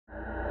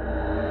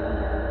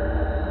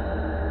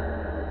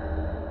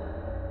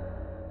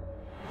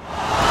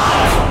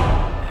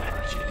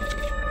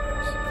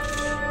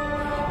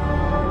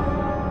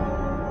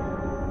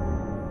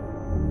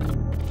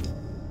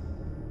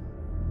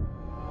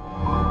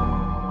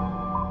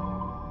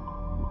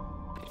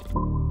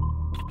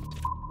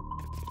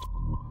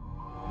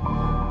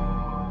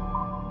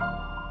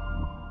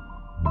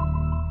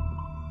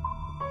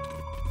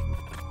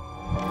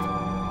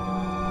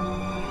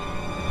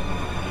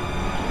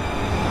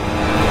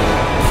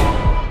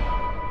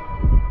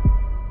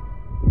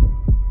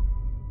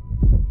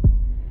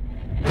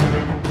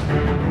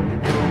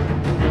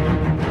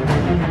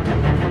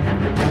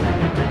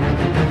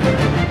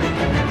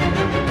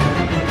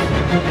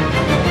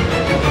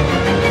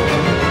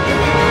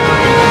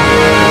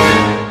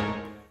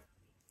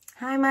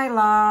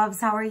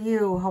How are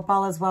you? Hope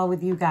all is well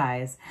with you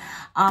guys.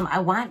 I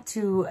want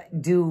to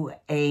do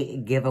a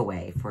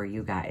giveaway for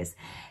you guys.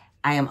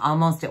 I am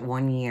almost at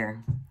 1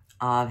 year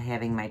of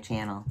having my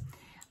channel.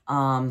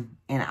 And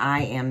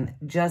I am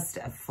just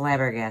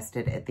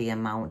flabbergasted at the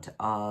amount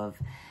of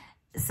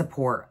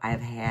support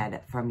I've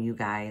had from you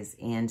guys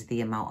and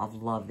the amount of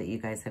love that you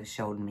guys have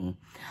showed me.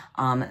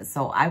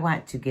 So I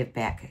want to give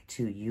back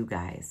to you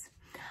guys.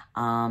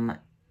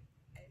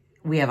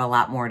 We have a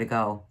lot more to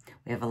go.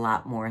 We have a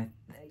lot more,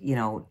 you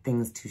know,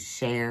 things to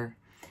share.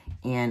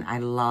 And I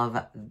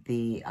love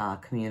the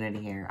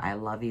community here. I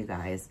love you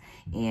guys.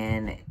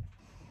 And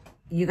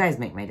you guys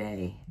make my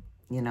day.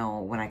 You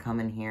know, when I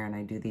come in here and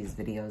I do these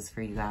videos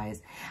for you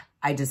guys,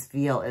 I just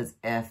feel as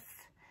if,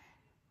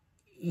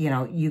 you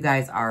know, you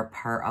guys are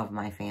part of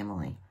my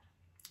family.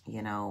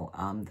 You know,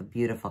 the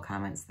beautiful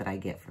comments that I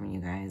get from you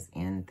guys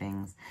and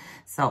things.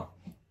 So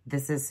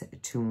this is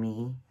to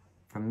me,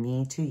 from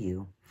me to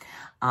you.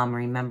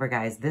 Remember,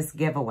 guys, this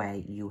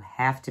giveaway, you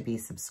have to be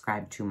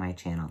subscribed to my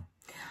channel.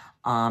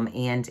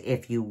 And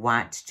if you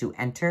want to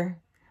enter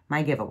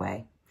my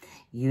giveaway,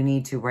 you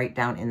need to write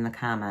down in the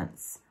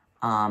comments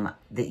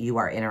that you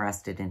are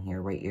interested in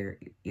here. Write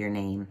your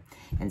name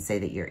and say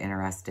that you're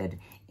interested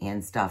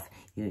and stuff.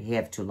 You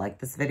have to like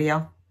this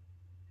video.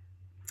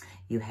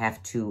 You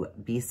have to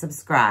be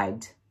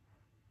subscribed.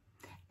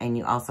 And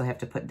you also have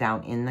to put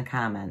down in the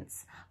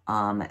comments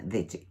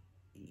that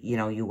you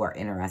know, you are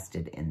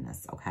interested in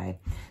this, okay?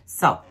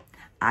 So,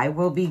 I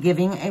will be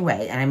giving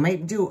away, and I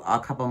might do a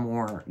couple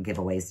more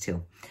giveaways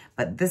too,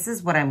 but this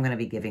is what I'm going to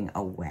be giving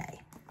away.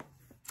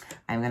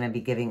 I'm going to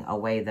be giving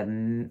away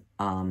the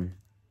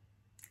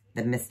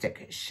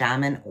Mystic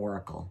Shaman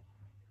Oracle,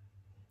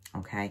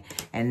 okay?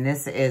 And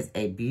this is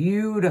a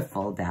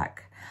beautiful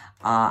deck.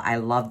 I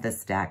love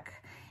this deck.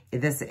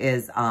 This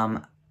is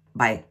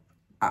by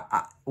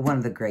one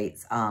of the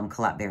greats,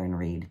 Colette Baron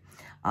Reid.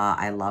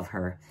 I love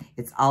her.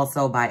 It's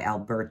also by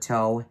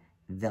Alberto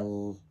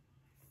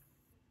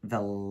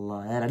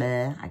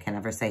I can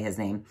never say his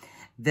name.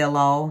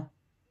 Villolado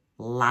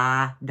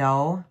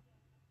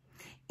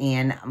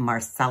and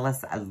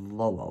Marcellus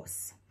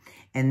Lobos.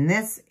 And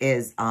this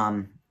is,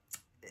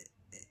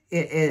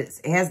 it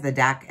has the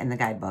deck and the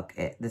guidebook.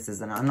 This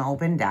is an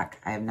unopened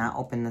deck. I have not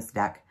opened this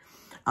deck.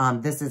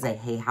 This is a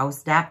Hay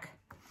House deck.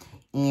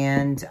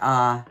 And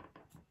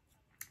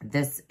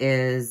this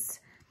is...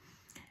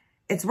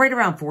 It's right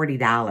around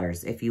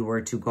 $40 if you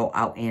were to go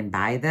out and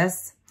buy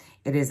this.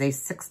 It is a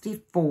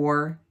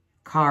 64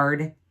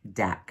 card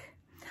deck.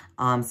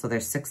 So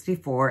there's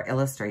 64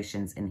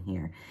 illustrations in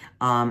here.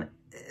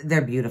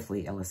 They're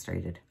beautifully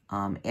illustrated.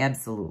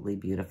 Absolutely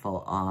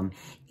beautiful.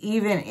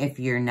 Even if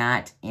you're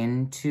not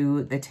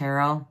into the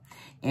tarot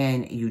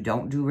and you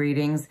don't do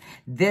readings,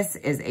 this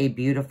is a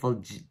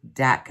beautiful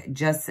deck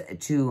just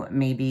to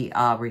maybe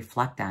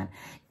reflect on.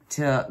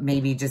 To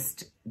maybe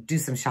just do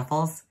some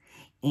shuffles.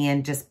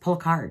 And just pull a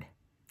card,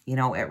 you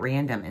know, at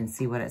random and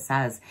see what it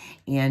says.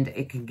 And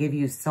it can give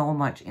you so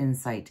much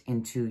insight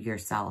into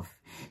yourself.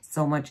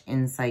 So much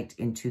insight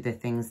into the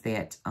things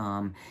that,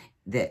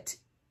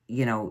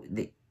 you know,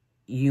 that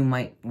you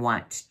might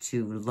want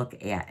to look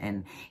at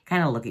and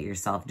kind of look at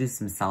yourself. Do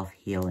some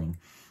self-healing.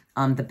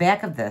 The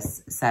back of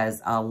this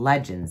says,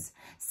 legends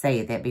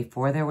say that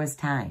before there was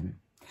time,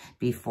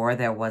 before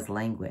there was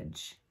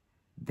language,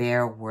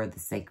 there were the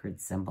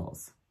sacred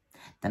symbols.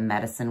 The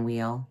medicine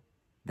wheel,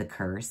 the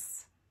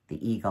curse, the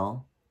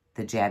eagle,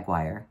 the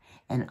jaguar,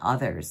 and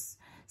others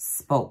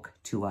spoke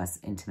to us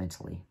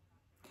intimately.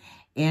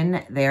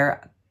 In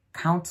their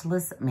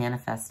countless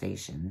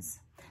manifestations,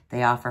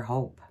 they offer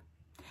hope,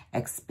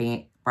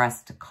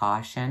 expressed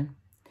caution,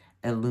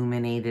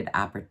 illuminated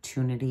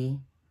opportunity,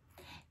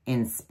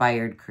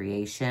 inspired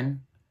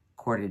creation,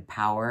 courted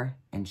power,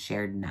 and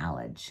shared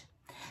knowledge.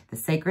 The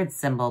sacred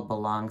symbol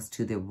belongs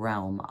to the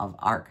realm of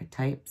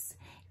archetypes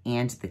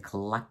and the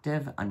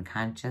collective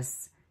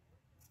unconscious,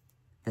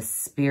 the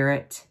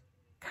spirit,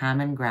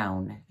 common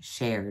ground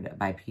shared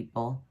by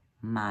people,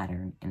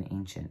 modern and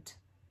ancient.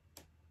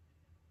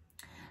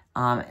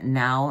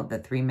 Now the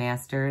three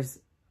masters,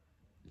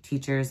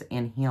 teachers,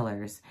 and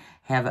healers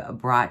have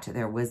brought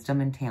their wisdom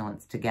and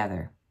talents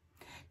together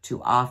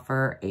to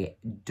offer a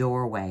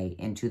doorway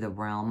into the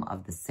realm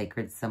of the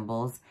sacred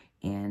symbols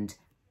and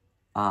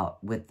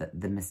with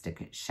the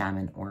Mystic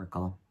Shaman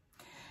Oracle.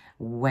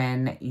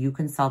 When you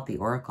consult the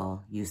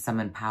Oracle, you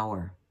summon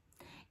power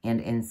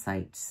and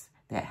insights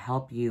that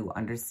help you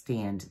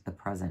understand the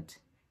present,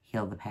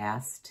 heal the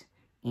past,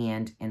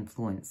 and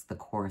influence the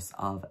course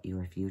of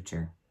your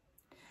future.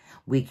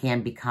 We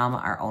can become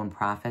our own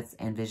prophets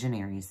and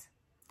visionaries.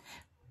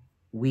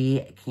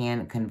 We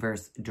can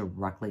converse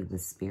directly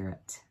with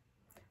spirit,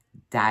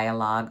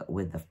 dialogue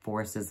with the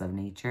forces of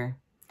nature,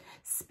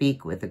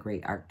 speak with the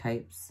great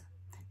archetypes,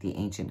 the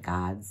ancient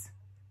gods,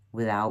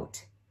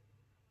 without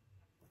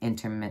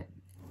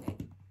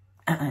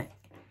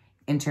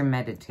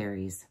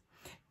intermediaries.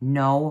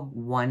 No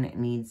one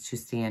needs to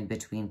stand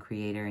between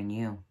Creator and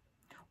you,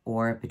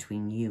 or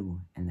between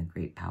you and the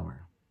great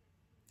power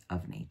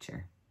of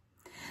nature.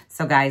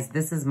 So guys,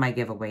 this is my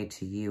giveaway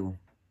to you.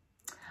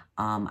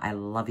 I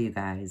love you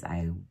guys.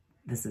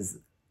 This is,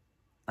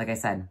 like I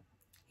said,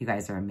 you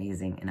guys are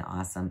amazing and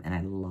awesome, and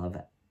I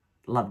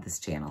love this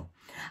channel.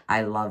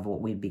 I love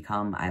what we've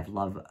become. I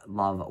love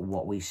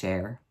what we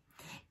share.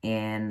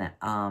 And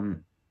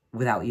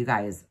without you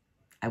guys,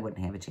 I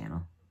wouldn't have a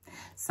channel.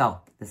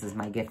 So this is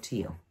my gift to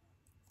you.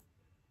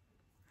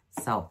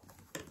 So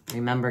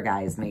remember,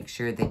 guys, make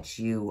sure that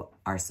you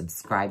are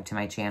subscribed to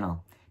my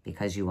channel,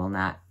 because you will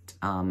not,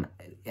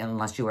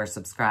 unless you are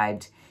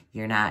subscribed,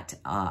 you're not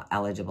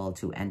eligible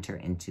to enter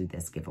into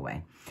this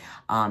giveaway.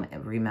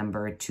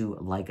 Remember to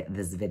like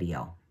this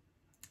video.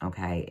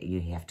 Okay,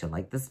 you have to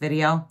like this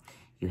video,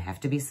 you have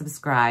to be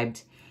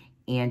subscribed,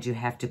 and you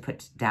have to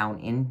put down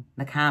in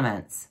the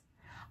comments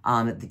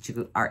that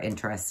you are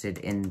interested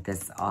in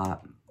this,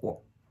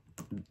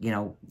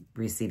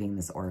 receiving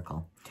this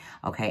oracle.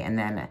 Okay, and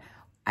then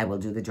I will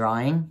do the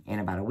drawing in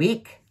about a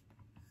week,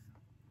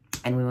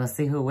 and we will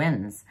see who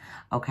wins.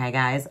 Okay,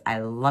 guys, I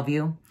love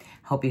you.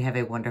 Hope you have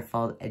a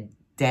wonderful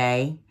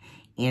day.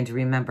 And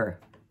remember,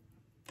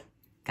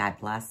 God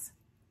bless.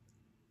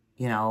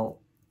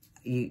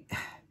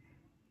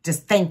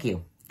 Just thank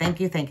you. Thank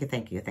you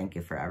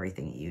for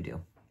everything you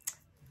do.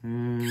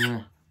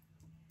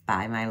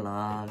 Bye, my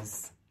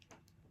loves.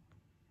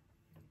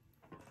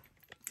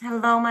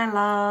 Hello, my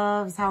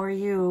loves. How are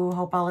you?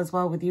 Hope all is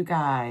well with you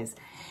guys.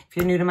 If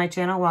you're new to my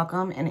channel,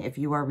 welcome. And if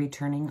you are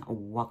returning,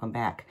 welcome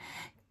back.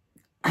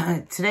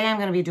 Today, I'm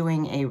going to be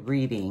doing a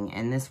reading.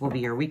 And this will be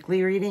your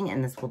weekly reading.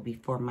 And this will be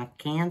for my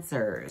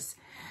Cancers.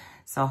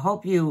 So I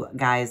hope you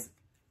guys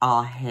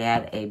all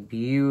had a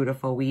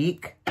beautiful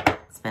week.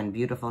 It's been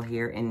beautiful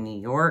here in New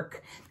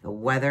York. The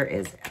weather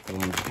is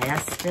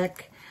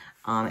fantastic.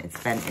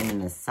 It's been in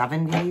the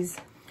 70s.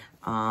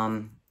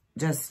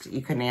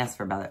 You couldn't ask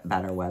for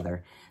better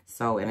weather.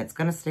 So, and it's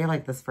going to stay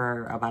like this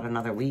for about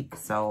another week.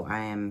 So I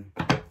am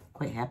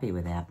quite happy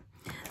with that.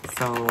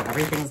 So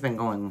everything's been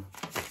going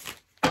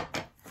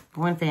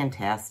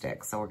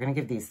fantastic. So we're going to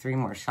give these 3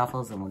 more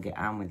shuffles and we'll get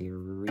on with your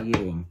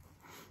reading.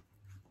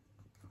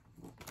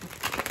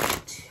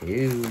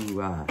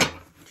 2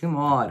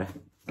 more.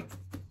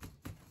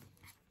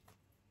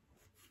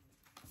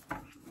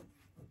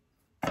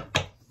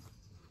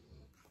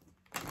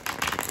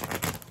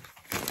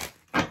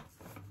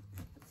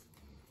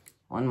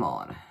 One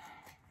more.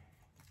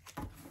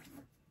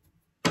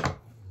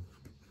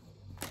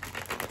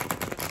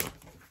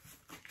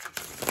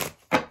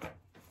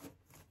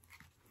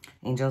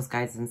 Angels,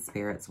 guides, and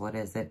spirits, what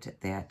is it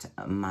that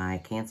my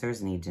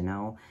Cancers need to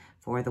know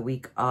for the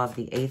week of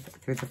the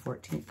 8th through the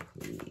 14th,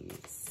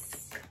 please?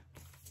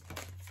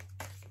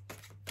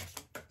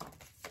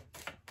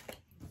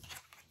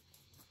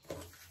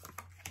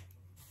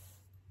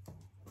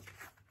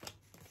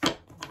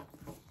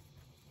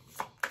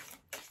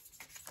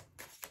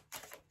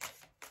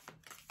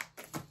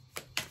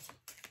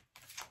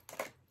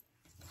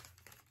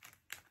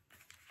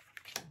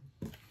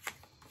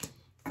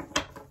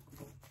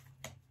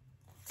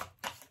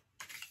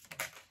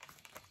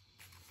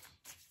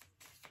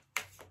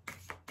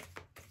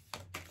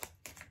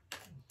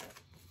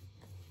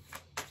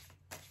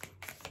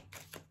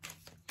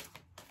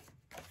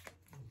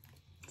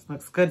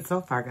 Looks good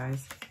so far,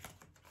 guys.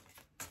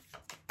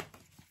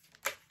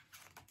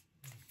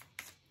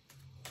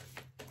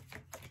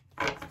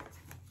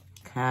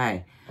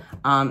 Okay.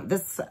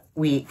 This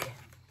week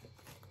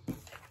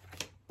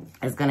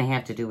is going to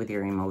have to do with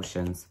your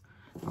emotions.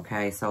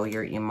 Okay, so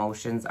your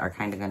emotions are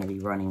kind of going to be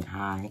running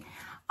high.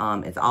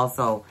 It's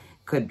also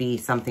could be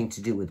something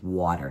to do with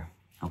water.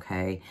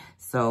 Okay,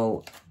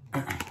 so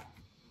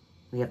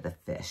we have the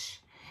Fish.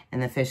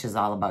 And the Fish is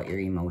all about your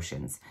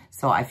emotions.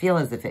 So I feel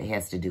as if it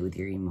has to do with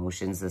your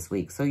emotions this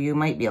week. So you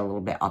might be a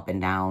little bit up and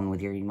down with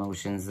your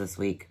emotions this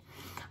week.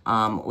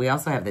 We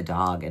also have the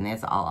Dog, and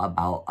it's all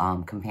about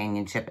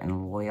companionship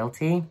and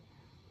loyalty,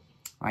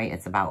 right?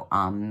 It's about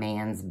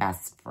man's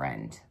best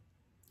friend,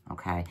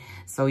 okay?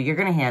 So you're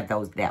going to have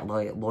that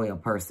loyal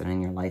person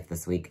in your life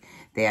this week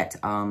that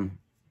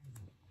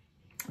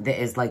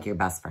is like your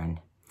best friend.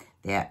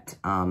 That,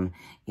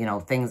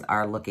 things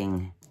are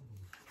looking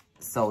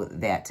so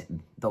that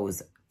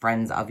those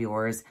friends of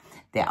yours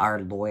that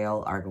are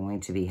loyal are going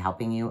to be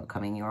helping you,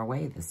 coming your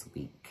way this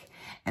week.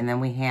 And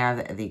then we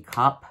have the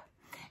Cup.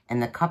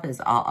 And the Cup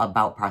is all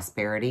about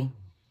prosperity.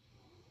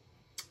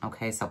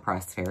 Okay, so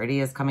prosperity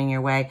is coming your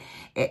way.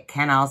 It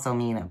can also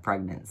mean a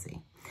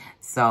pregnancy.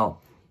 So,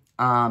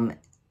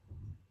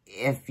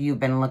 if you've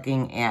been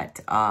looking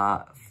at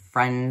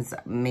friends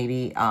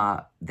maybe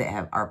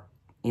that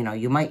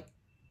you might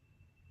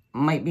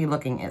might be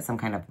looking at some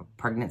kind of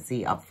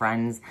pregnancy of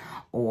friends,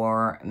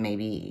 or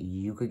maybe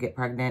you could get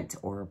pregnant,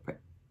 or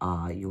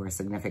your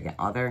significant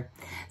other.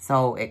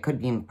 So it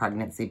could be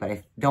pregnancy, but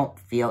I don't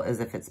feel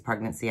as if it's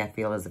pregnancy. I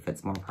feel as if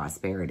it's more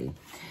prosperity,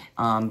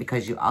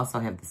 because you also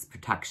have this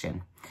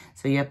protection.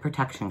 So you have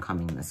protection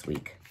coming this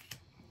week.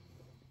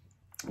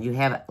 You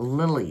have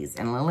lilies,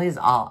 and lilies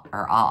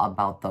are all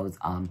about those,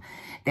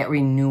 that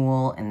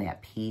renewal and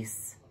that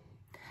peace.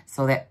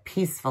 So that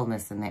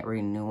peacefulness and that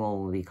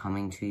renewal will be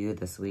coming to you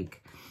this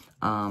week.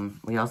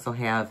 We also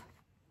have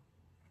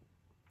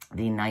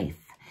the knife.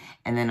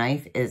 And the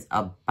knife is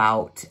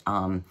about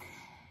some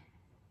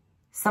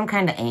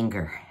kind of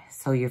anger.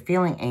 So you're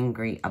feeling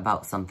angry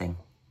about something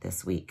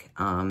this week.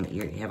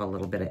 You have a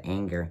little bit of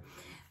anger.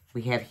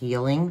 We have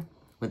healing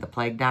with the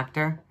plague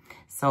doctor.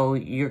 So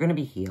you're going to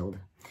be healed.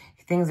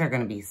 Things are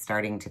going to be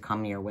starting to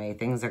come your way.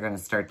 Things are going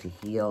to start to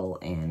heal,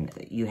 and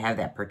you have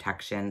that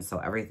protection, so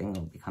everything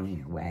will be coming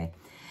your way.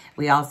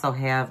 We also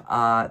have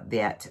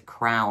that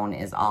crown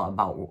is all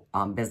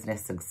about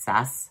business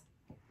success.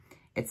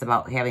 It's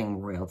about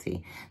having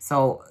royalty.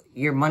 So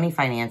your money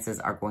finances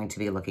are going to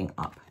be looking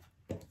up,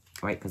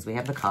 right? Because we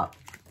have the cup.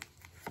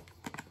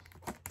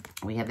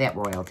 We have that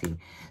royalty.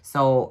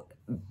 So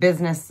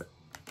business,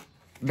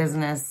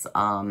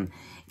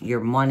 your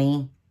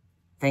money,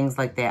 things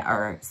like that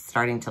are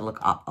starting to look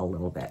up a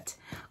little bit.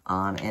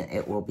 And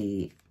it will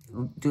be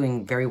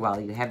doing very well.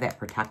 You have that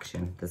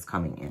protection that's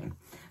coming in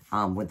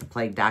with the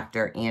plague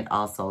doctor and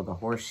also the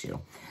horseshoe.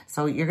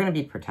 So you're going to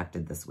be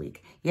protected this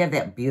week. You have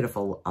that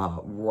beautiful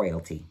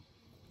royalty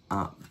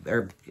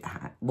or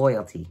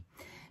loyalty.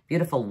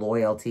 Beautiful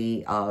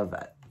loyalty of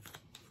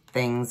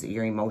things.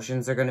 Your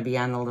emotions are going to be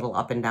on the little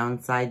up and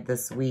down side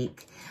this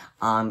week.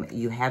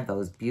 You have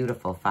those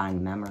beautiful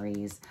fond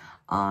memories.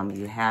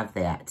 You have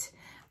that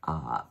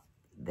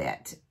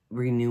that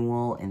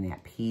renewal and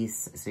that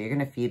peace. So you're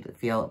going to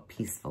feel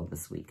peaceful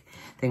this week.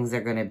 Things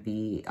are going to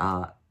be,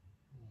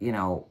 you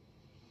know,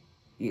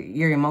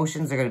 your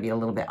emotions are going to be a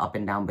little bit up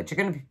and down, but you're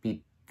going to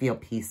feel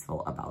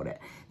peaceful about it.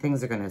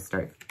 Things are going to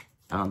start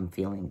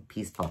feeling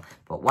peaceful.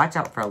 But watch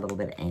out for a little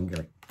bit of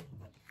anger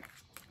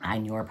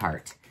on your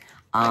part.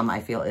 I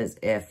feel as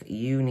if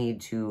you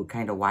need to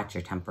kind of watch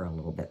your temper a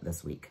little bit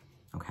this week.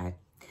 Okay?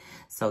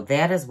 So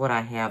that is what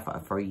I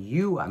have for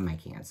you on my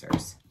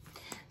Cancers.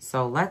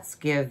 So let's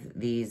give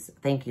these,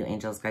 thank you,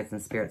 angels, guides,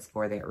 and spirits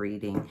for that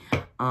reading.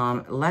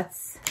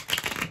 Let's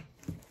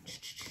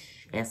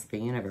ask the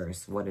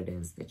universe what it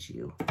is that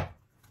you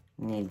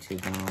need to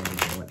know,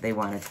 what they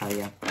want to tell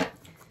you.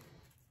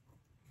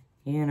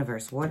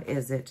 Universe, what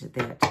is it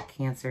that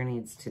Cancer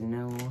needs to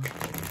know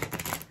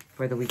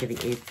for the week of the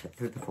 8th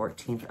through the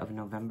 14th of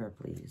November,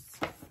 please?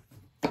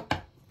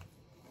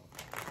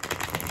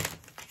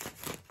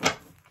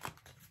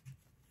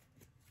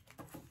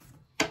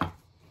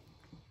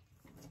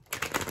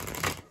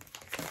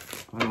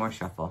 One more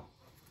shuffle.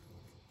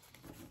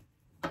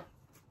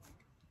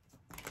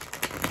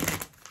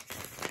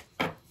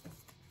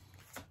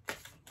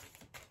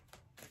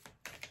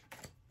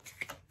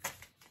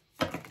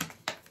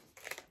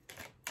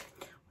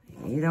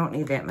 You don't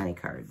need that many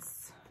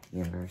cards,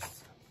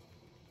 universe.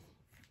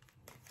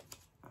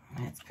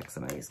 Let's pick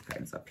some of these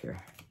cards up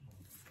here.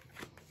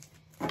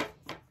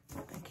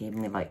 It gave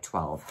me like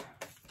 12.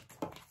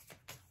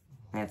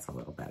 That's a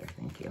little better,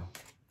 thank you.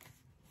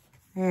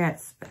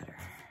 That's better.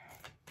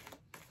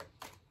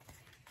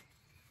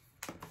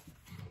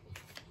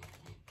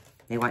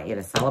 They want you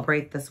to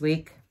celebrate this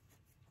week.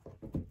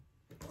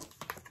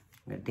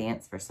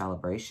 Dance for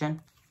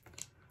celebration.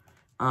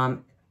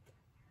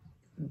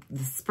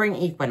 The spring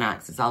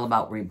equinox is all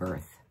about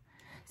rebirth.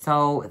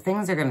 So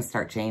things are going to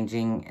start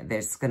changing.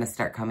 There's going to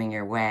start coming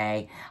your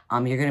way.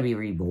 You're going to be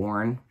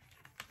reborn.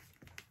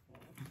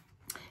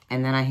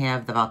 And then I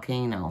have the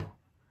volcano.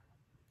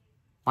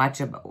 Watch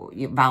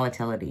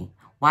volatility.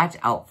 Watch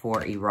out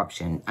for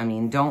eruption. I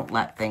mean, don't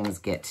let things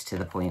get to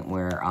the point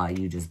where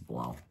you just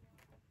blow.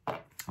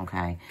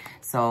 Okay,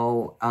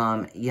 so,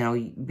 you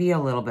know, be a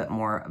little bit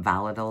more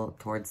volatile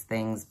towards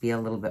things. Be a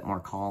little bit more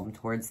calm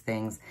towards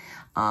things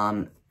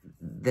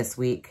this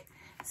week.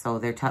 So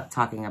they're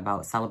talking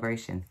about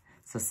celebration.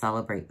 So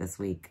celebrate this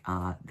week.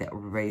 That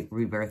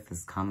rebirth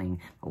is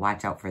coming. But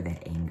watch out for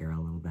that anger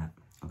a little bit,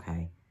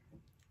 okay?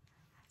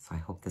 So I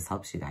hope this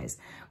helps you guys.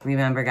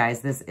 Remember,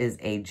 guys, this is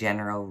a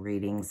general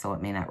reading, so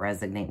it may not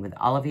resonate with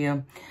all of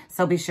you.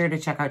 So be sure to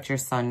check out your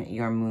sun,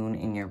 your moon,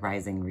 and your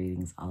rising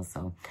readings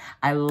also.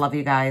 I love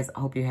you guys. I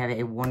hope you have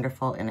a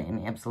wonderful and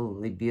an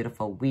absolutely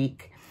beautiful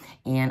week.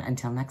 And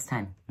until next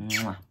time,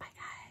 bye,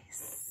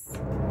 guys.